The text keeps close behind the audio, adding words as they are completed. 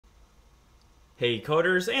Hey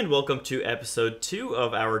coders, and welcome to episode 2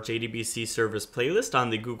 of our JDBC Service playlist on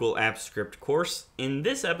the Google Apps Script course. In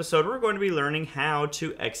this episode, we're going to be learning how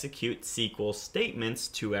to execute SQL statements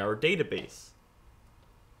to our database.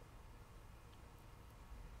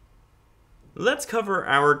 Let's cover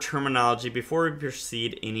our terminology before we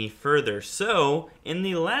proceed any further. So, in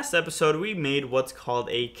the last episode, we made what's called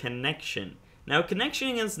a connection. Now, a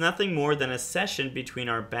connection is nothing more than a session between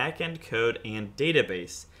our backend code and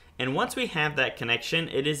database. And once we have that connection,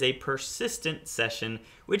 it is a persistent session,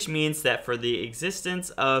 which means that for the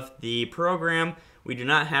existence of the program, we do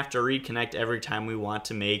not have to reconnect every time we want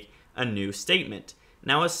to make a new statement.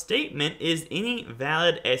 Now, a statement is any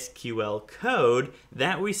valid SQL code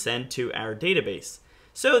that we send to our database.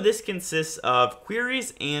 So this consists of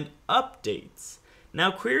queries and updates.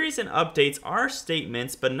 Now, queries and updates are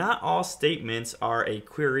statements, but not all statements are a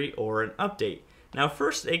query or an update. Now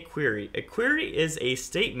first, a query. A query is a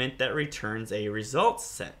statement that returns a results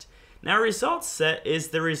set. Now a results set is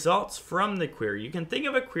the results from the query. You can think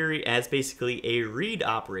of a query as basically a read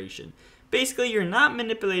operation. Basically, you're not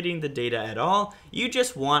manipulating the data at all. You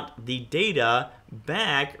just want the data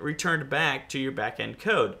returned back to your backend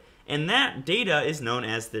code. And that data is known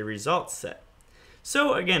as the results set.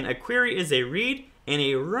 So again, a query is a read, and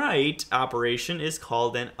a write operation is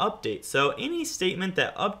called an update. So any statement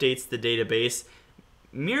that updates the database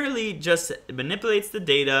merely just manipulates the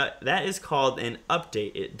data. That is called an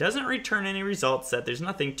update. It doesn't return any results set. There's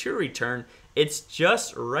nothing to return. It's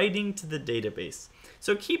just writing to the database.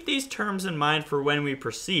 So keep these terms in mind for when we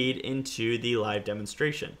proceed into the live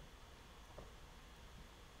demonstration.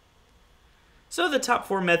 So the top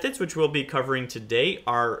 4 methods which we'll be covering today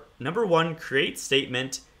are number 1, create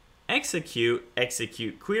statement, execute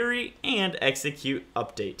query, and execute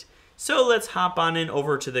update. So let's hop on in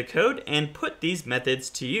over to the code and put these methods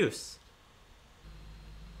to use.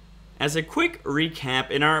 As a quick recap,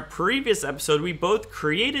 in our previous episode, we both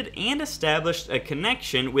created and established a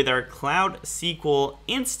connection with our Cloud SQL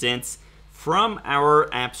instance from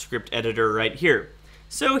our app script editor right here.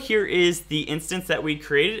 So here is the instance that we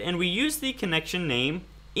created, and we used the connection name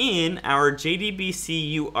in our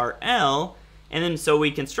JDBC URL. And then so we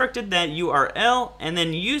constructed that URL and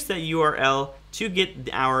then used that URL to get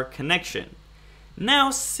our connection. Now,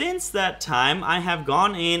 since that time, I have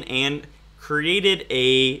gone in and created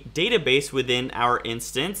a database within our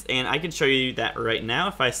instance, and I can show you that right now.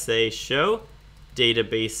 If I say show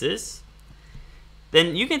databases,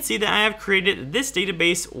 then you can see that I have created this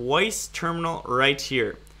database Weiss terminal right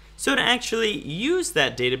here. So to actually use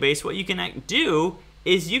that database, what you can do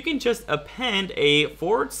is you can just append a /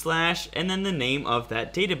 and then the name of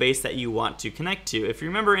that database that you want to connect to. If you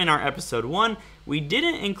remember in our episode 1, we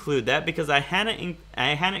didn't include that because I hadn't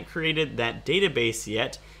created that database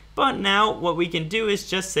yet. But now what we can do is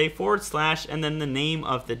just say / and then the name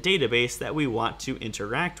of the database that we want to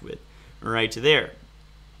interact with right there.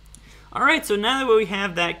 All right, so now that we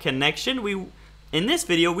have that connection, in this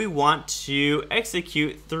video, we want to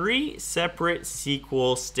execute 3 separate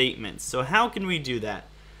SQL statements. So how can we do that?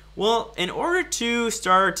 Well, in order to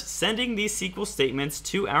start sending these SQL statements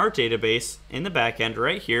to our database in the backend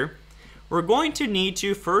right here, we're going to need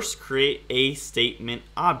to first create a statement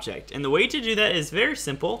object. And the way to do that is very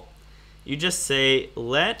simple. You just say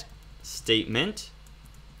let statement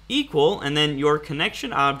equal, and then your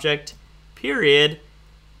connection object, period,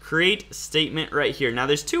 create statement right here. Now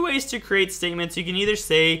there's 2 ways to create statements. You can either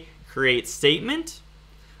say create statement,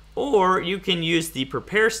 or you can use the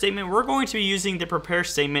prepare statement. We're going to be using the prepare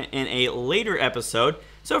statement in a later episode.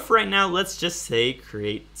 So for right now, let's just say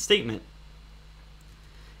create statement.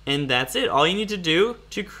 And that's it. All you need to do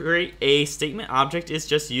to create a statement object is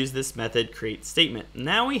just use this method create statement.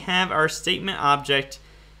 Now we have our statement object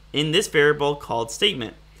in this variable called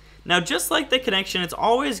statement. Now, just like the connection, it's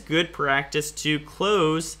always good practice to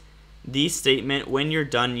close the statement when you're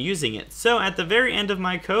done using it. So at the very end of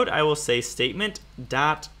my code, I will say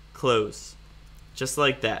statement.close, just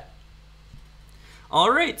like that.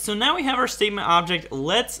 All right, so now we have our statement object.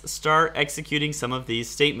 Let's start executing some of these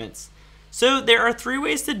statements. So there are 3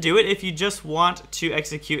 ways to do it if you just want to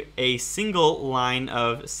execute a single line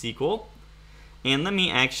of SQL. And let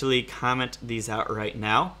me actually comment these out right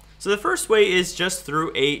now. So the first way is just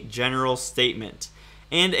through a general statement.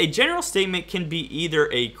 And a general statement can be either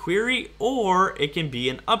a query or it can be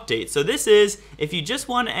an update. So this is if you just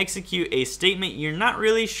want to execute a statement, you're not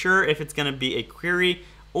really sure if it's going to be a query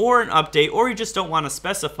or an update, or you just don't want to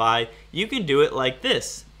specify, you can do it like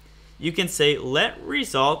this. You can say let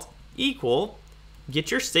result equal,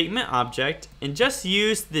 get your statement object, and just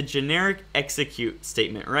use the generic execute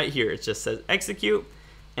statement right here. It just says execute.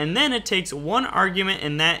 and then it takes one argument,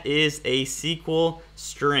 and that is a SQL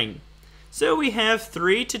string. So we have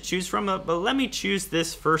 3 to choose from, but let me choose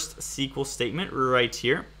this first SQL statement right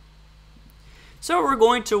here. So we're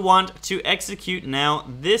going to want to execute now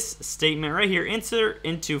this statement right here. Insert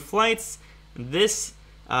into flights this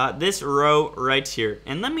row right here.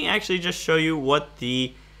 And let me actually just show you what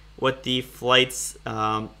the flights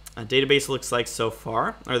database looks like so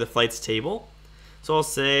far, or the flights table. So I'll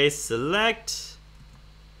say select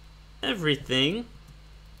everything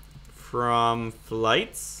from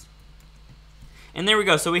flights. And there we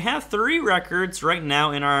go. So we have 3 records right now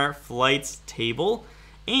in our flights table.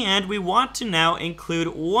 And we want to now include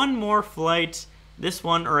one more flight, this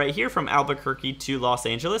one right here from Albuquerque to Los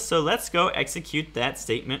Angeles. So let's go execute that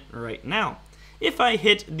statement right now. If I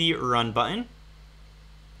hit the run button,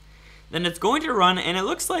 then it's going to run, and it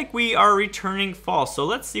looks like we are returning false. So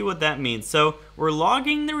let's see what that means. So we're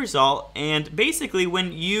logging the result, and basically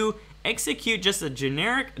when you execute just a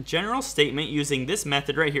general statement using this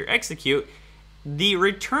method right here, execute, the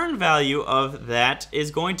return value of that is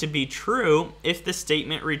going to be true if the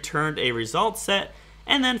statement returned a result set,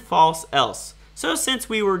 and then false else. So since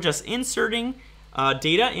we were just inserting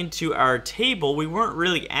data into our table, we weren't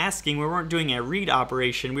really asking, we weren't doing a read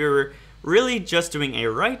operation, we were really just doing a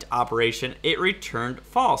write operation, it returned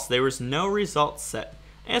false. There was no result set.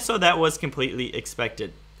 And so that was completely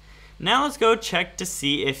expected. Now let's go check to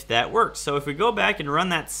see if that works. So if we go back and run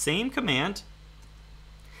that same command,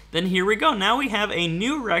 then here we go. Now we have a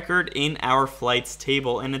new record in our flights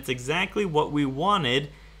table, and it's exactly what we wanted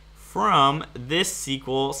from this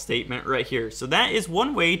SQL statement right here. So that is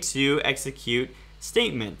one way to execute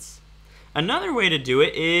statements. Another way to do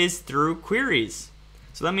it is through queries.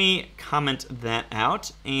 So let me comment that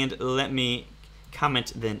out, and let me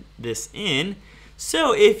comment then this in.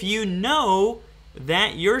 So if you know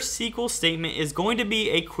that your SQL statement is going to be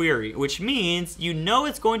a query, which means you know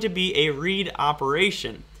it's going to be a read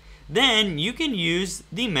operation, then you can use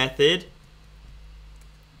the method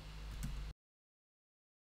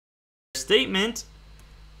statement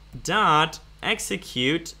dot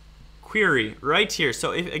execute query right here.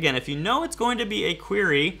 So if you know it's going to be a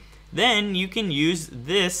query, then you can use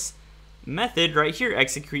this method right here,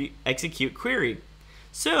 execute query.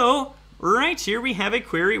 So right here we have a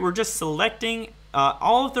query. We're just selecting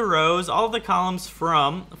all of the rows, all of the columns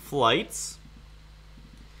from flights.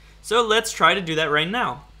 So let's try to do that right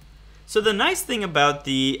now. So the nice thing about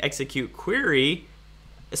the execute query,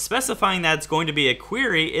 specifying that it's going to be a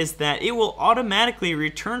query, is that it will automatically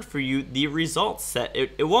return for you the result set.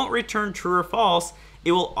 It won't return true or false.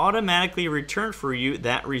 It will automatically return for you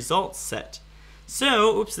that result set.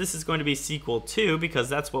 So, oops, this is going to be SQL 2 because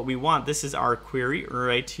that's what we want. This is our query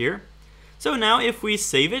right here. So now if we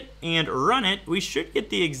save it and run it, we should get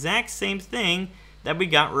the exact same thing that we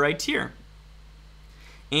got right here.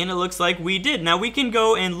 And it looks like we did. Now we can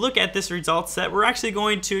go and look at this result set. We're actually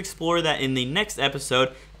going to explore that in the next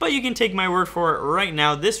episode, but you can take my word for it right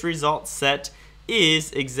now. This result set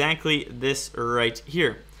is exactly this right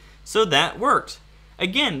here. So that worked.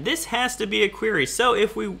 Again, this has to be a query. So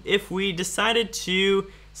if we decided to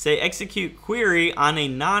say execute query on a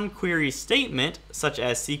non-query statement, such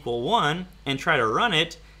as SQL 1, and try to run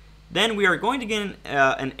it, then we are going to get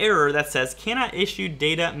an error that says cannot issue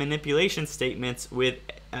data manipulation statements with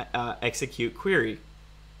execute query.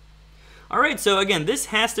 Alright, so again, this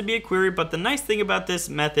has to be a query, but the nice thing about this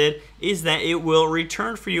method is that it will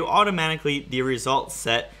return for you automatically the result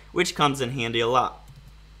set, which comes in handy a lot.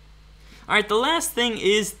 Alright, the last thing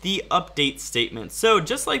is the update statement. So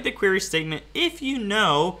just like the query statement, if you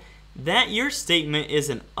know that your statement is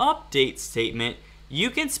an update statement, you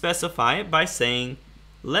can specify it by saying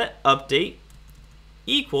let update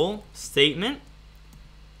equal statement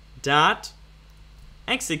dot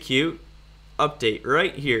execute update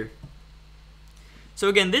right here. So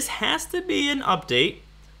again, this has to be an update,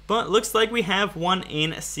 but looks like we have one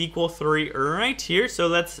in SQL 3 right here. So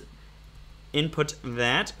let's input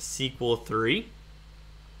that SQL 3.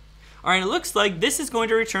 Alright, it looks like this is going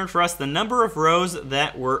to return for us the number of rows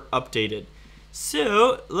that were updated.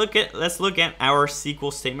 So let's look at our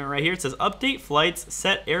SQL statement right here. It says update flights,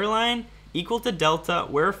 set airline equal to delta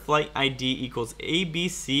where flight ID equals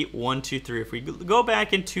ABC123. If we go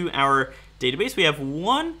back into our database, we have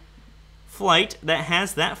one flight that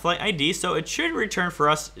has that flight ID, so it should return for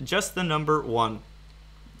us just the number 1.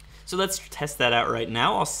 So let's test that out right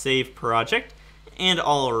now. I'll save project and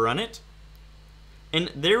I'll run it. And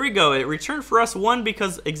there we go. It returned for us 1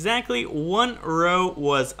 because exactly one row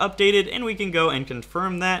was updated, and we can go and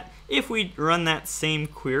confirm that. If we run that same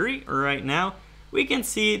query right now, we can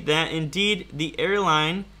see that indeed the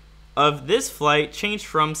airline of this flight changed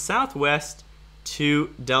from Southwest to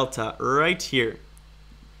Delta right here.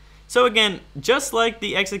 So again, just like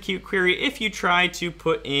the execute query, if you try to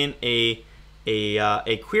put in a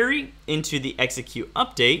query into the execute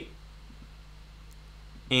update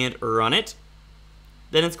and run it,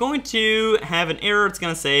 then it's going to have an error. It's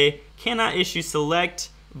going to say cannot issue select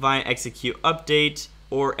via execute update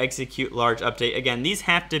or execute large update. Again, these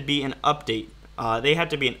have to be an update. They have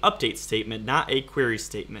to be an update statement, not a query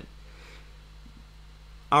statement.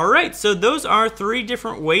 All right, so those are 3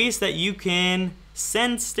 different ways that you can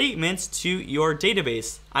send statements to your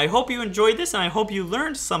database. I hope you enjoyed this, and I hope you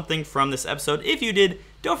learned something from this episode. If you did,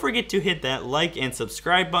 don't forget to hit that like and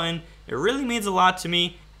subscribe button. It really means a lot to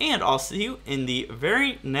me, and I'll see you in the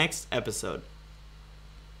very next episode.